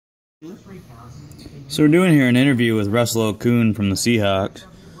So we're doing here an interview with Russell Coon from the Seahawks.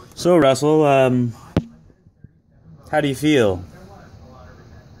 So Russell, how do you feel?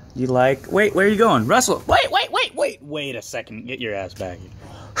 You like... Wait, where are you going? Russell, wait a second. Get your ass back here.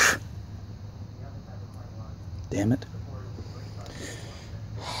 Damn it.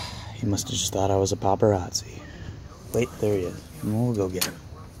 He must have just thought I was a paparazzi. Wait, there he is. We'll go get him.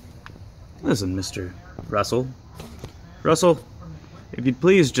 Listen, Mr. Russell. Russell, if you'd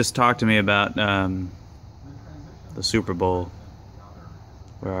please just talk to me about, the Super Bowl.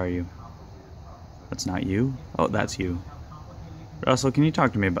 Where are you? That's not you? Oh, that's you. Russell, can you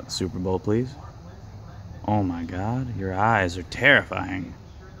talk to me about the Super Bowl, please? Oh my God, your eyes are terrifying.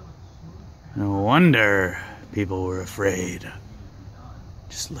 No wonder people were afraid.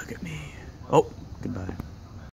 Just look at me. Oh, goodbye.